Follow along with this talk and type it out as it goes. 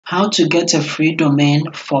how to get a free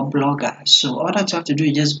domain for Blogger. So all that you have to do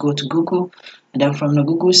is just go to Google, and then from the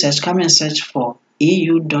Google search, come and search for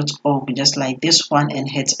eu.org, just like this one,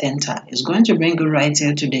 and hit enter. It's going to bring you right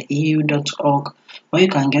here to the eu.org where you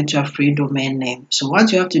can get your free domain name. So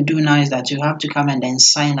what you have to do now is that you have to come and then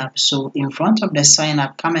sign up. So in front of the sign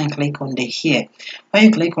up, come and click on the here. When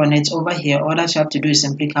you click on it over here, all that you have to do is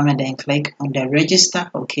simply come and then click on the register.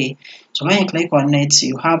 Okay, so when you click on it,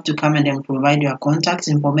 you have to come and then provide your contact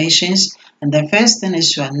information. And the first thing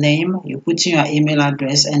is your name. You put in your email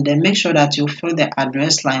address, and then make sure that you fill the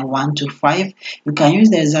address line 1 to 5. You can use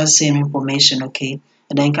the exact same information, okay?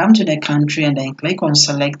 And then come to the country and then click on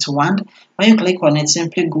select one. When you click on it,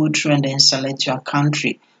 simply go through and then select your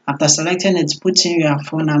country. After selecting it, put in your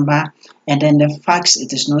phone number, and then the fax,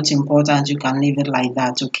 it is not important, you can leave it like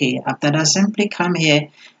that, okay? After that, simply come here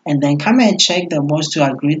and then come and check the boss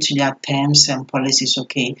to agree to their terms and policies,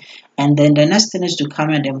 okay? And then the next thing is to come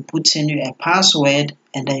and then put in a password,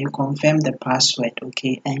 and then you confirm the password,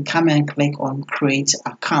 okay? And come and click on create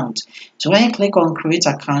account. So when you click on create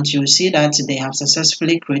account, you'll see that they have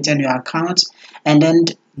successfully created your account, and then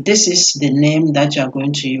this is the name that you are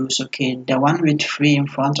going to use, okay? The one with free in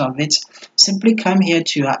front of it. Simply come here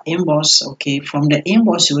to your inbox, okay? From the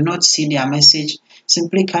inbox, you will not see their message.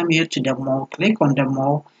 Simply come here to the more, click on the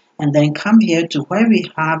more, and then come here to where we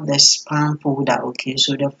have the spam folder, okay?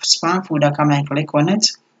 So the spam folder, come and click on it,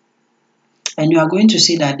 and you are going to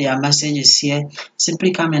see that their message is here.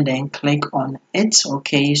 Simply come and then click on it,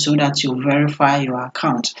 okay, so that you verify your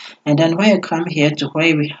account. And then when you come here to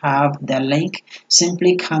where we have the link,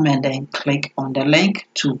 simply come and then click on the link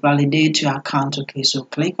to validate your account, okay? So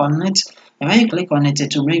click on it, and when you click on it,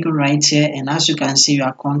 it will bring you right here, and as you can see,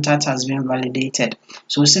 your contact has been validated.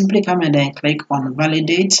 So simply come and then click on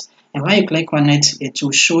validate, and when you click on it, it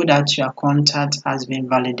will show that your contact has been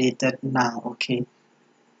validated now, okay?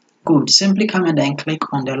 Good. Simply come and then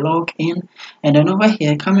click on the login, and then over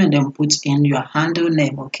here, come and then put in your handle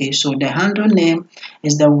name, okay? So the handle name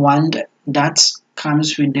is the one that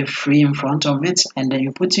comes with the free in front of it, and then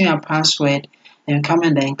you put in your password, and come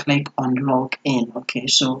and then click on login, okay?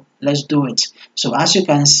 So let's do it. So as you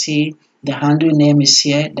can see, the handle name is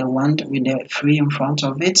here, the one with the free in front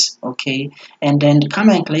of it, okay? And then come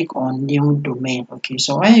and click on new domain, okay?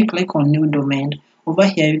 So when you click on new domain, over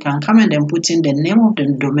here you can come and then put in the name of the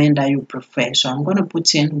domain that you prefer. So I'm going to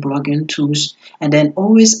put in blogging tools, and then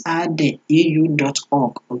always add the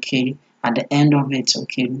eu.org, okay, at the end of it,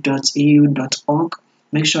 okay, .eu.org.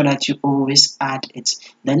 Make sure that you always add it.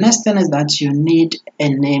 The next thing is that you need a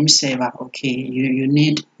name server, okay? You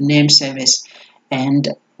need name service, and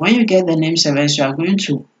when you get the name service, you are going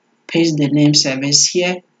to paste the name service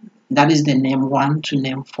here. That is the name 1 to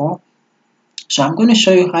name 4. So I'm going to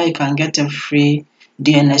show you how you can get a free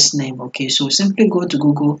DNS name, okay? So simply go to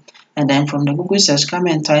Google, and then from the Google search, come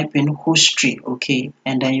and type in Hosttree, okay?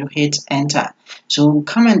 And then you hit enter. So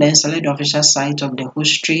come and then select the official site of the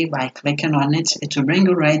Hosttree by clicking on it. It will bring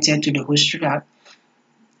you right here to the Hosttree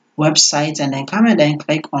website, and then come and then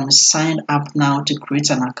click on sign up now to create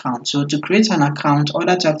an account. So to create an account, all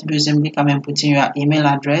that you have to do is simply come and put in your email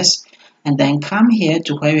address, and then come here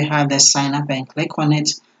to where we have the sign up and click on it,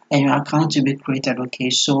 and your account will be created, okay?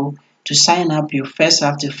 So to sign up, you first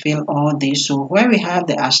have to fill all these. So where we have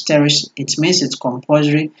the asterisk, it means it's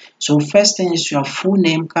compulsory. So first thing is your full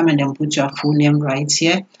name. Come and then put your full name right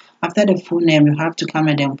here. After the full name, you have to come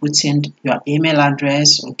and then put in your email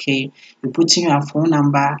address, okay? You put in your phone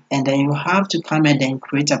number, and then you have to come and then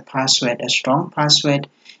create a password, a strong password.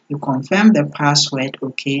 You confirm the password,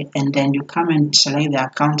 okay? And then you come and select the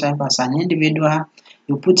account type as an individual.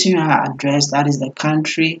 You put in your address, that is the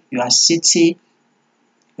country, your city,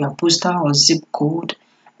 your postal or zip code,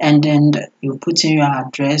 and then you put in your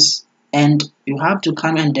address, and you have to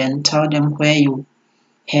come and then tell them where you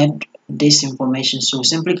heard this information. So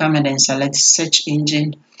simply come and then select search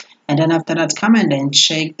engine, and then after that, come and then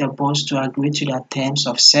check the boss to agree to their terms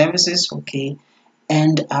of services, okay?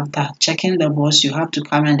 And after checking the boss, you have to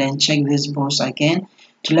come and then check this boss again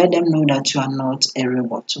to let them know that you are not a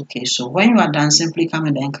robot, okay? So when you are done, simply come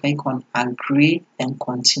and then click on agree and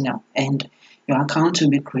continue, and your account will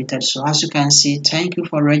be created. So as you can see, thank you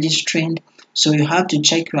for registering. So you have to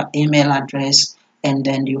check your email address, and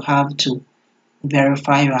then you have to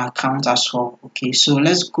verify your account as well, okay? So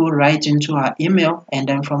let's go right into our email, and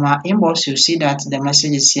then from our inbox, you see that the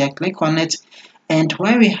message is here. Click on it, and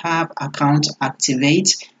where we have account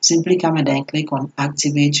activate, simply come and then click on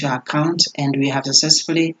activate your account, and we have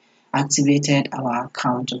successfully activated our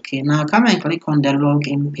account, okay? Now come and click on the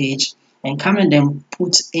login page, and come and then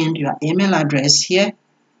put in your email address here.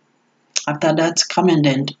 After that, come and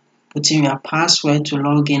then put in your password to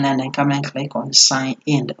log in, and then come and click on sign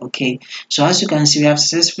in. Okay, so as you can see, we have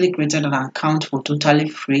successfully created an account for totally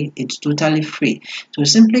free. It's totally free. So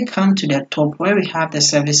simply come to the top where we have the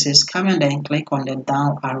services, come and then click on the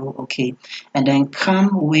down arrow. Okay, and then come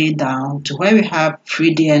way down to where we have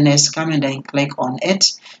free DNS, come and then click on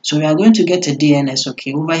it. So we are going to get a DNS.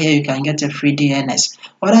 Okay, over here you can get a free DNS.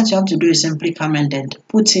 All that you have to do is simply come and then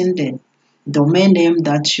put in the domain name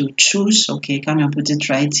that you choose. Okay, come and put it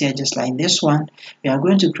right here, just like this one. We are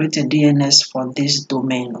going to create a DNS for this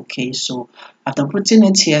domain. Okay, so after putting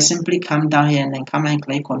it here, simply come down here and then come and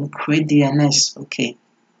click on create DNS. Okay,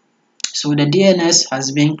 so the DNS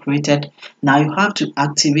has been created. Now you have to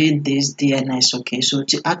activate this DNS. Okay, so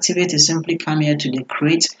to activate it, simply come here to the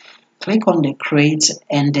create, click on the create,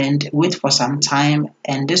 and then wait for some time,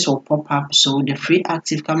 and this will pop up. So the free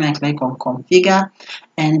active, come and click on configure,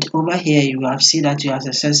 and over here you have seen that you have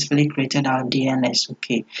successfully created our DNS.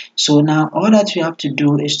 Okay, so now all that you have to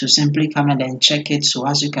do is to simply come and then check it. So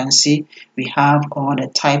as you can see, we have all the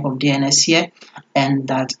type of DNS here, and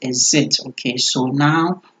that is it. Okay, so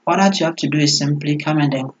now all that you have to do is simply come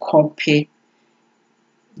and then copy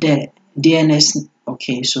the DNS.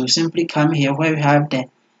 Okay, so simply come here where we have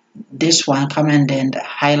this one, come and then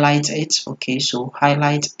highlight it. Okay, so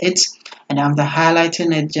highlight it, and after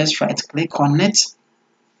highlighting it, just right click on it,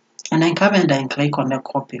 and then come and then click on the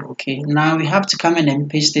copy. Okay, now we have to come and then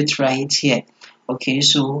paste it right here. Okay,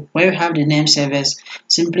 so where we have the name servers,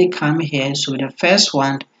 simply come here. So the first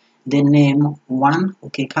one, the name 1.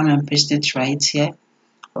 Okay, come and paste it right here.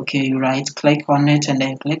 Okay, you right click on it and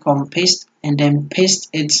then click on paste, and then paste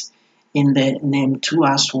it in the name 2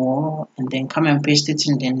 as well, and then come and paste it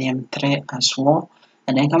in the name 3 as well,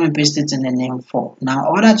 and then come and paste it in the name 4. Now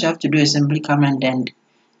all that you have to do is simply come and then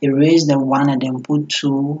erase the 1 and then put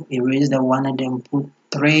 2, erase the 1 and then put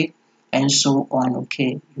 3, and so on.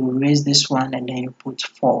 Okay, you erase this one and then you put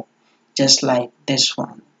 4, just like this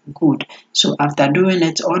one. Good. So after doing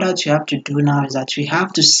it, all that you have to do now is that we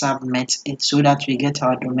have to submit it so that we get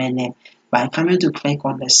our domain name by coming to click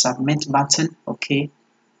on the submit button. Okay,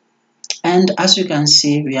 and as you can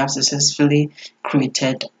see, we have successfully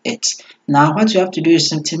created it. Now what you have to do is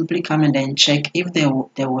simply come and then check if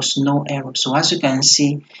there was no error. So as you can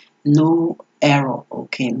see, no error.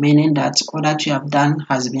 Okay, meaning that all that you have done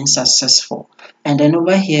has been successful. And then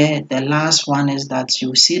over here, the last one is that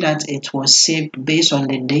you see that it was saved based on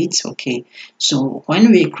the date. Okay, so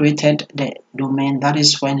when we created the domain, that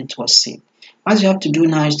is when it was saved. What you have to do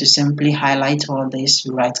now is to simply highlight all this,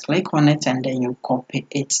 you right click on it, and then you copy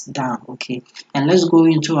it down. Okay, and let's go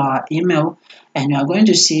into our email, and you are going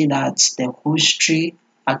to see that the host tree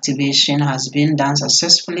activation has been done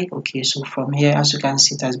successfully. Okay, so from here, as you can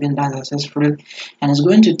see, it has been done successfully, and it's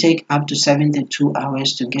going to take up to 72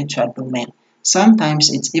 hours to get to a domain.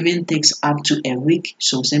 Sometimes it even takes up to a week,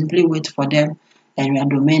 so simply wait for them and your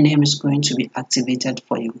domain name is going to be activated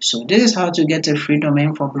for you. So this is how to get a free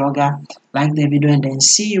domain for Blogger. Like the video and then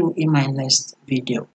see you in my next video.